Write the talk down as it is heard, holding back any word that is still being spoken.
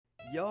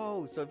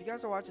Yo, so if you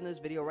guys are watching this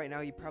video right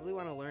now, you probably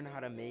want to learn how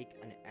to make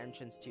an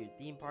entrance to your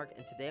theme park,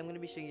 and today I'm going to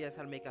be showing you guys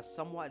how to make a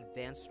somewhat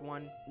advanced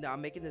one. Now,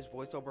 I'm making this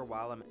voiceover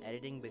while I'm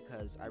editing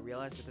because I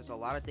realized that there's a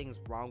lot of things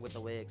wrong with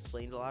the way I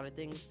explained a lot of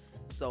things,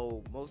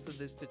 so most of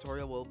this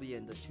tutorial will be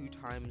in the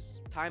 2x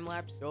time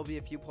lapse. There will be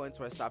a few points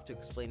where I stop to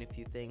explain a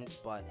few things,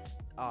 but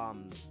I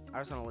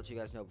just want to let you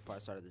guys know before I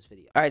started this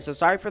video. Alright, so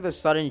sorry for the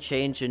sudden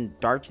change in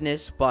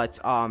darkness, but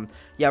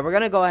yeah, we're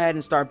gonna go ahead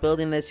and start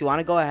building this. You want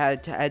to go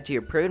ahead to add to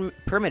your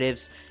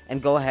primitives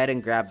and go ahead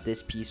and grab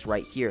this piece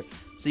right here.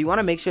 So you want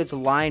to make sure it's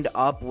lined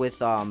up with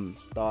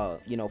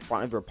the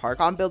front of your park.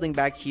 I'm building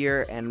back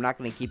here, and I'm not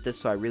going to keep this,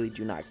 so I really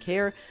do not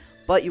care.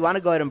 But you want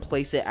to go ahead and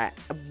place it at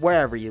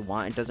wherever you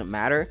want. It doesn't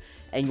matter.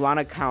 And you want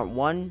to count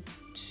 1,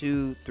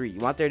 2, 3. You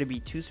want there to be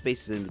 2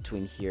 spaces in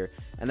between here,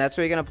 and that's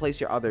where you're going to place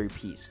your other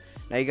piece.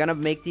 Now you're going to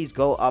make these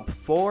go up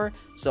 4,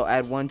 so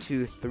add 1,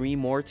 2, 3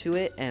 more to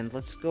it, and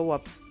let's go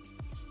up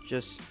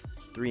just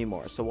 3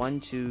 more. So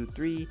 1, 2,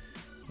 3,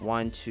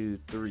 1, 2,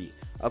 3.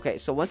 Okay,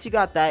 so once you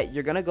got that,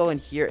 you're going to go in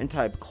here and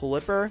type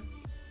clipper,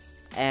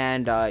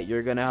 and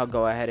you're going to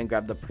go ahead and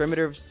grab the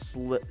primitive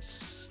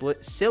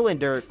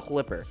cylinder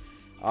clipper.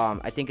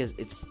 I think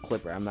it's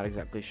clipper. I'm not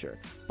exactly sure.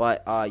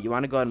 But you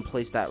want to go ahead and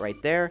place that right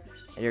there,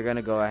 and you're going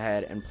to go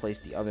ahead and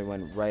place the other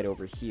one right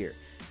over here.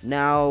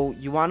 Now,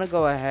 you want to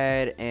go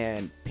ahead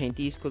and paint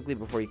these quickly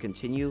before you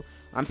continue.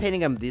 I'm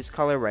painting them this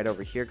color right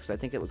over here because I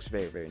think it looks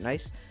very, very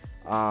nice.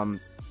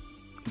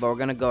 But we're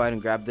going to go ahead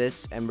and grab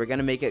this, and we're going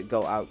to make it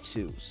go out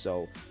too.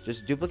 So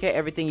just duplicate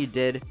everything you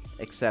did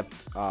except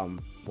 1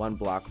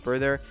 block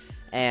further,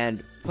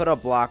 and put a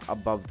block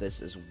above this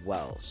as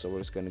well. So we're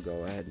just going to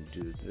go ahead and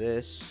do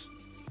this.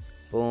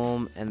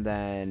 Boom, and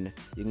then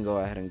you can go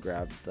ahead and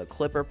grab the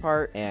clipper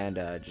part and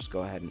just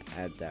go ahead and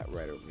add that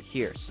right over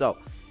here. So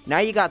now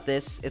you got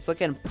this. It's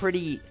looking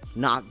pretty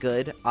not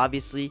good,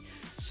 obviously.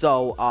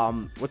 So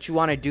what you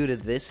want to do to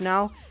this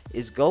now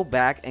is go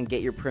back and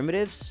get your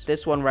primitives,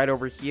 this one right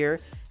over here,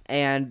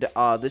 and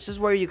this is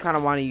where you kind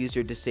of want to use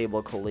your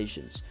disable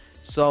collisions.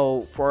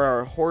 So for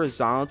our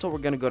horizontal, we're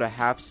going to go to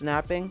half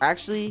snapping.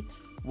 Actually,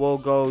 we'll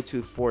go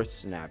to fourth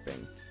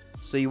snapping.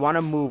 So you want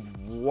to move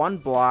 1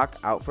 block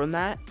out from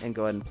that and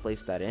go ahead and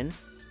place that in.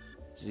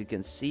 As you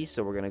can see,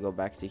 so we're going to go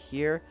back to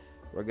here.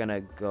 We're going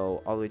to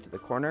go all the way to the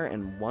corner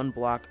and 1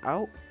 block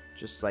out,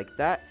 just like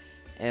that.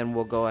 And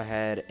we'll go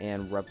ahead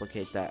and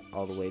replicate that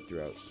all the way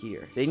throughout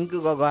here. Then you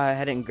can go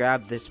ahead and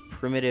grab this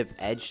primitive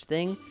edge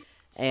thing,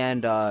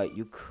 and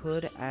you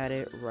could add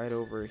it right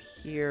over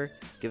here,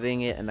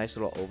 giving it a nice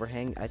little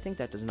overhang. I think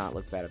that does not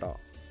look bad at all.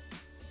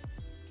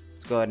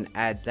 Let's go ahead and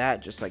add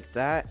that just like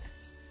that.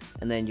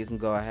 And then you can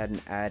go ahead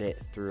and add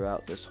it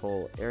throughout this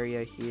whole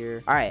area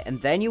here. Alright,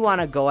 and then you want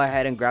to go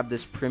ahead and grab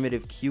this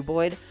primitive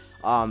cuboid.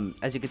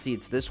 As you can see,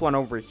 it's this one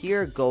over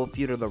here. Go a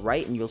few to the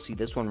right and you'll see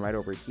this one right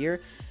over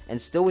here.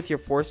 And still with your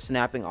force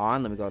snapping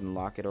on, let me go ahead and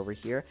lock it over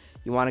here.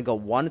 You want to go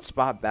 1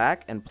 spot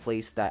back and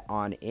place that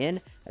on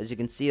in. As you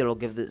can see, it'll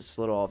give this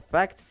little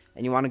effect.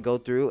 And you want to go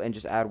through and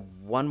just add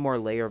 1 more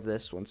layer of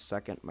this. 1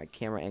 second, my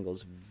camera angle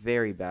is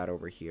very bad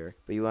over here.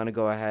 But you want to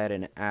go ahead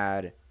and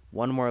add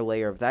 1 more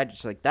layer of that,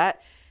 just like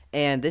that.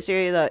 And this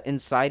area that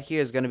inside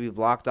here is going to be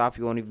blocked off.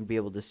 You won't even be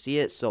able to see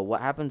it. So what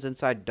happens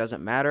inside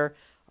doesn't matter.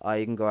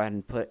 You can go ahead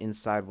and put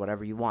inside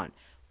whatever you want.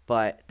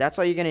 But that's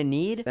all you're going to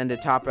need. Then to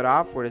top it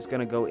off, we're just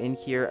going to go in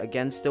here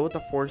again, still with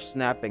the force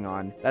snapping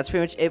on. That's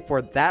pretty much it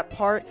for that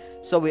part.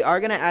 So we are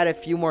going to add a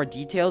few more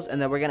details,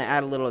 and then we're going to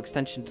add a little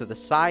extension to the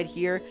side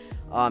here.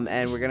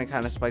 And we're going to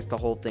kind of spice the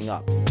whole thing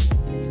up.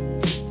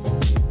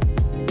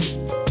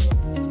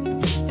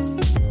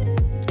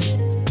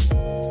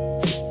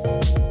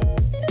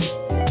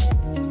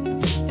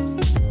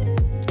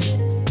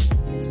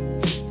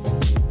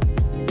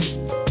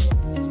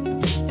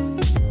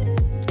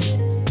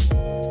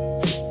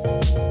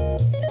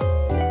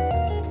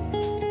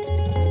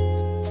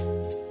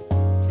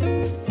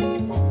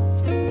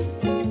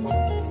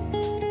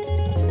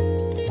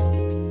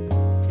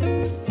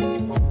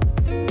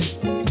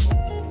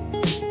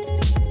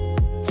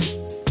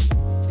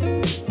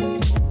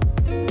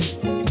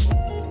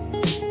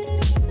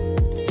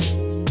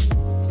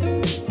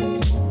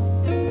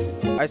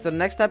 Alright, so the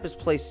next step is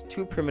place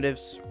 2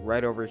 primitives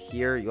right over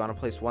here. You want to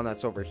place one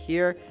that's over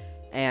here,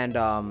 and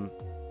 1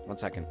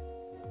 second,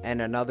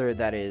 and another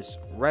that is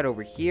right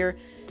over here.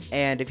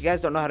 And if you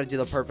guys don't know how to do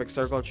the perfect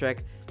circle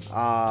trick, this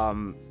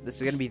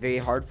is going to be very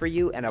hard for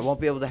you, and I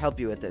won't be able to help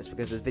you with this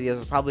because this video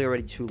is probably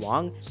already too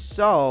long.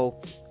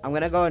 So I'm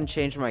going to go ahead and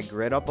change my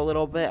grid up a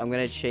little bit. I'm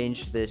going to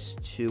change this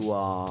to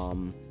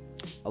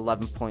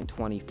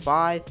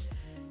 11.25,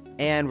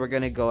 and we're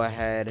going to go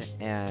ahead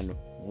and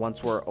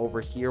once we're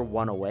over here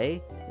 1 away,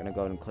 we're going to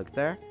go ahead and click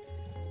there.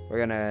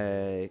 We're going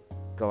to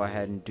go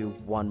ahead and do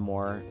 1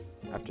 more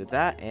after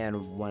that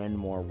and 1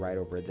 more right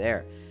over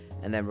there.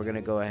 And then we're going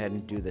to go ahead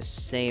and do the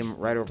same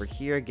right over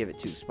here, give it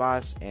 2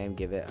 spots, and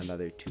give it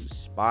another 2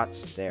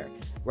 spots there.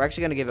 We're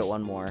actually going to give it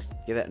 1 more,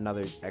 give it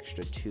another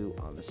extra 2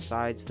 on the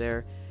sides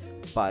there.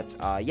 But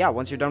yeah,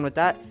 once you're done with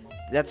that,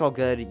 that's all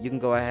good. You can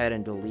go ahead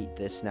and delete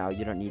this now.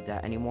 You don't need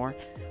that anymore.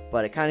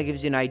 but it kind of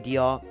gives you an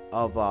idea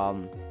of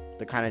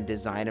the kind of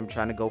design I'm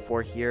trying to go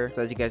for here.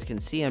 So as you guys can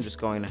see, I'm just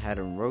going ahead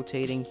and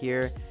rotating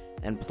here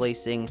and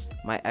placing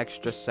my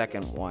extra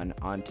second one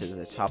onto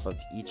the top of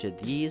each of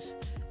these.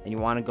 And you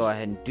want to go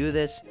ahead and do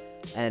this.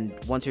 And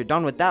once you're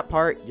done with that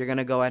part, you're going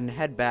to go ahead and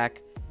head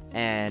back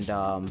and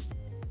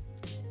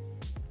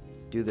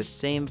do the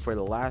same for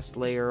the last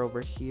layer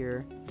over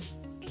here,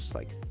 just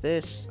like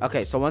this.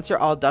 Okay, so once you're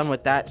all done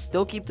with that,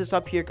 still keep this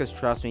up here because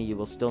trust me, you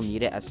will still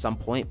need it at some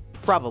point,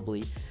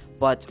 probably.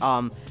 But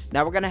now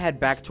we're gonna head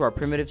back to our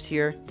primitives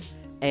here,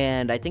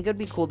 and I think it'd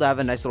be cool to have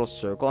a nice little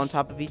circle on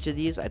top of each of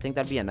these. I think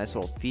that'd be a nice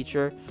little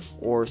feature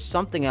or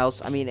something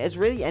else. I mean, it's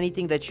really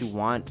anything that you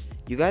want.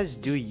 You guys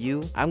do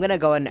you. I'm gonna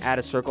go ahead and add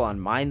a circle on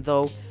mine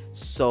though.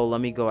 So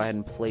let me go ahead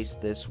and place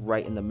this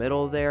right in the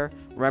middle there.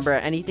 Remember,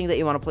 anything that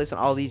you want to place on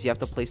all these, you have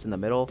to place in the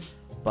middle.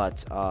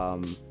 But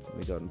let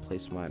me go ahead and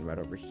place mine right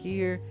over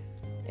here.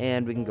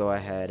 And we can go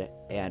ahead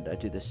and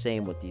do the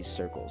same with these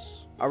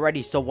circles.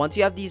 Alrighty, so once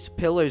you have these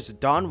pillars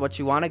done, what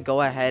you want to go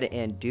ahead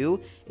and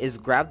do is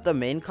grab the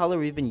main color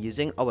we've been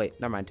using. Oh wait,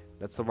 never mind.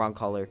 That's the wrong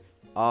color.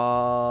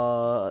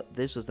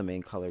 This was the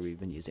main color we've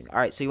been using.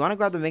 Alright, so you want to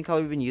grab the main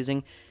color we've been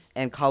using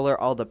and color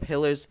all the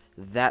pillars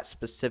that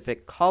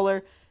specific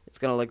color. It's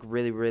going to look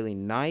really, really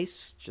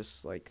nice,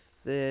 just like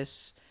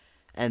this.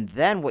 And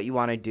then what you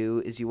want to do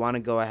is you want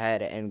to go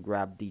ahead and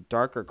grab the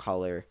darker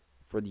color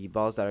for the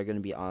balls that are going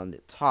to be on the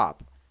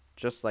top,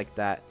 just like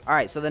that. All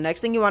right, so the next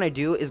thing you want to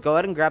do is go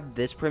ahead and grab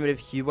this primitive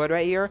cuboid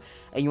right here,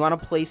 and you want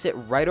to place it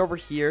right over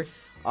here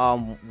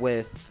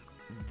with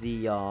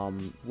the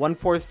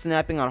 1/4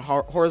 snapping on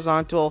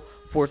horizontal,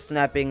 4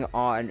 snapping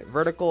on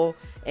vertical,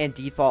 and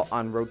default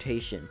on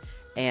rotation.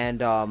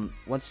 And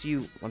once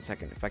you, one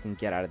second, if I can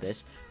get out of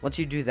this, once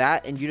you do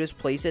that and you just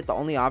place it, the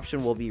only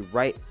option will be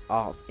right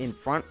off in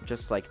front,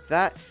 just like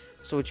that.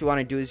 So what you want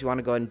to do is you want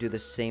to go ahead and do the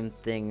same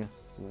thing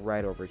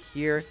right over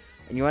here,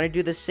 and you want to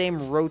do the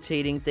same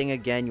rotating thing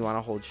again. You want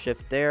to hold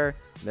shift there,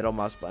 middle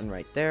mouse button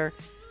right there,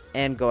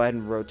 and go ahead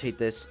and rotate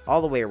this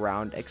all the way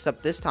around,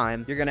 except this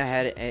time you're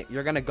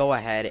gonna go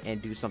ahead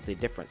and do something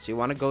different. So you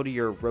want to go to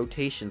your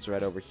rotations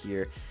right over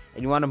here,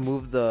 and you want to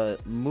move the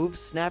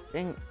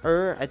snapping,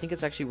 or I think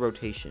it's actually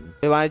rotation.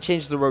 You want to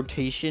change the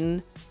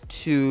rotation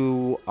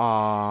to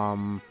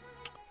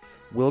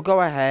we'll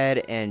go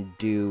ahead and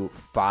do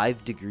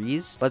 5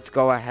 degrees. Let's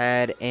go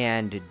ahead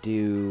and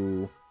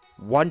do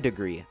 1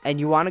 degree, and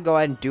you want to go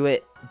ahead and do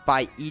it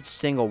by each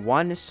single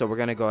one. So we're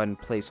gonna go ahead and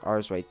place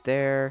ours right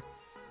there,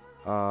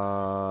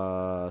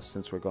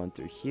 since we're going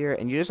through here,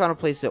 and you just want to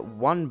place it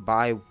one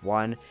by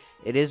one.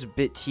 It is a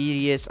bit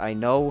tedious, I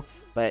know,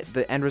 but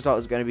the end result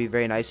is going to be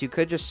very nice. You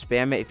could just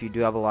spam it if you do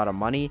have a lot of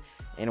money,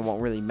 and it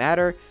won't really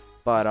matter.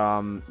 But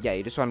yeah,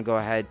 you just want to go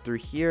ahead through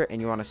here,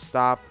 and you want to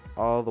stop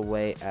all the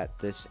way at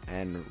this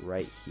end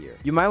right here.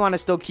 You might want to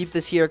still keep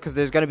this here because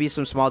there's going to be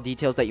some small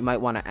details that you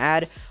might want to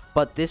add.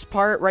 But this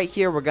part right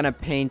here, we're going to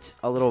paint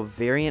a little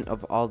variant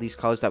of all these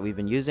colors that we've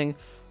been using.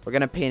 We're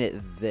going to paint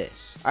it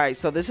this. Alright,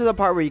 so this is a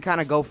part where you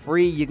kind of go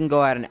free. You can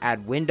go ahead and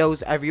add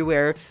windows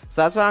everywhere.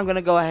 So that's what I'm going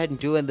to go ahead and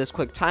do in this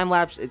quick time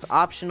lapse. It's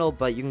optional,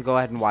 but you can go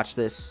ahead and watch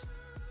this.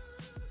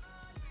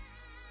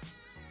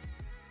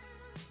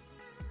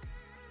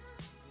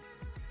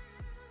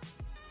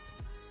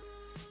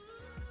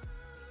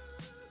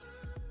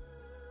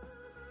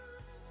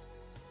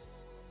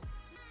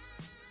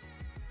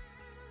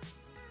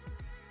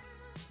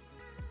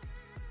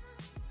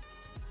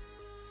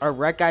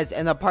 Alright guys,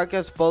 and the park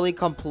is fully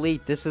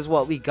complete. This is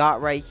what we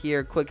got right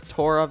here. Quick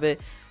tour of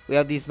it. We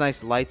have these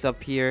nice lights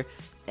up here,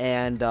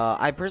 and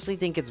I personally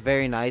think it's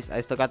very nice.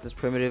 I still got this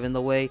primitive in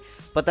the way,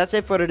 but that's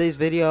it for today's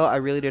video. I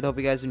really did hope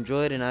you guys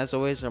enjoyed, and as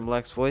always, I'm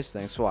Black's Voice.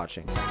 Thanks for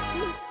watching.